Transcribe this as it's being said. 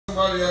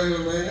everybody out here,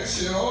 man. That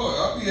shit hard.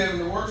 I be having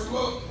the worst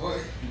luck.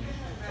 Like,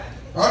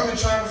 I've been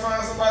trying to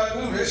find somebody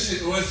new. That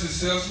shit was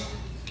successful.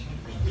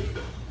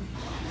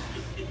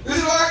 This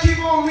is why I keep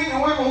on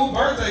meeting women whose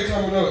birthday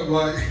coming up.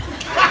 Like,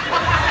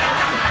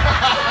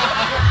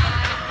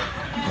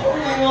 I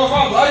don't even know if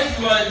I like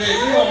you like that.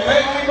 You gonna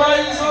make me buy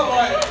you something?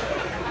 Like,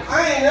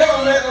 I ain't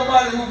never met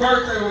nobody whose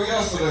birthday was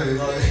yesterday.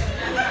 Like,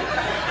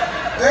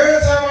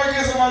 every time I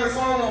get somebody's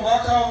phone number,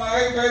 I call her,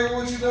 hey baby,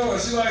 what you doing?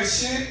 She like,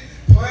 shit,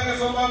 planning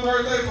for my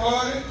birthday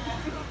party.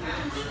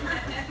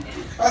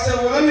 I said,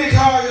 well, let me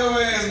call your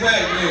ass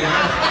back then.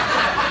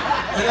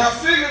 And I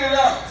figured it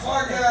out. Before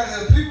I got out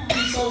here, people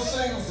be so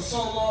single for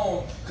so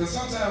long, because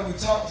sometimes we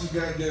talk too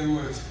goddamn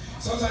much.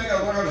 Sometimes you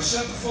gotta learn how to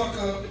shut the fuck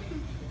up,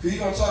 because you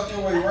gonna talk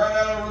your way right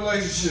out of a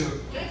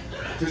relationship.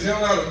 Because you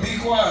don't know how to be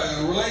quiet.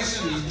 A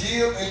relationship is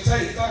give and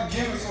take. Stop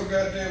giving so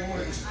goddamn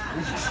much.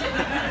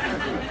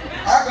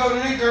 I go to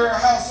this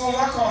girl's house, soon as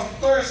I cross the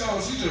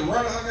threshold, she just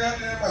running her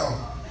goddamn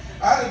mouth.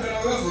 I done been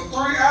over here for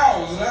 3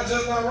 hours and I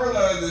just not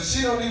realized that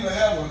she don't even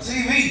have a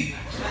TV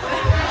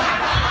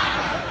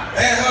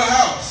at her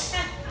house.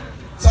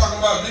 Talking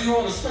about, do you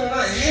want to spend the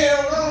night?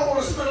 Hell no, I don't want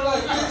to spend the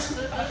night, bitch.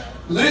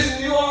 Listen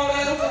to you all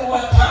that, I'm gonna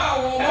watch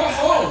Power on my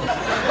phone.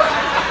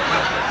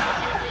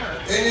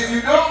 And if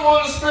you don't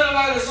want to spend the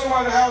night at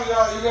somebody's house,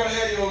 y'all, you gotta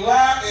have your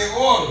lie in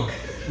order.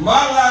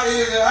 My lie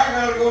is that I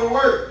gotta go to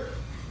work.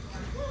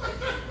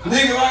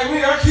 Nigga like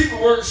me, I keep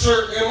a work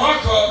shirt in my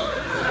car.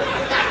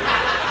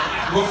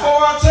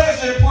 Before I touch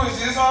that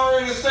pussy, it's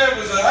already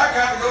established that I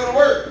got to go to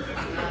work.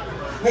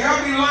 Nigga, I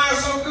be lying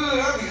so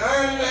good, I be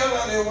ironing the hell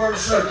out of that work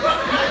shirt.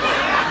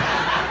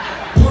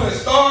 Putting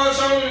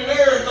starch on it and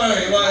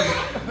everything, like.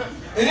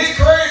 And it's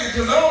crazy,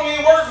 because I don't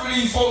even work for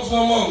these folks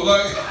no more.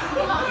 Like,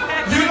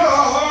 you know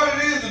how hard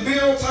it is to be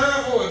on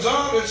time for a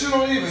job that you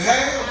don't even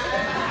have?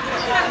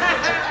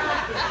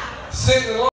 Sitting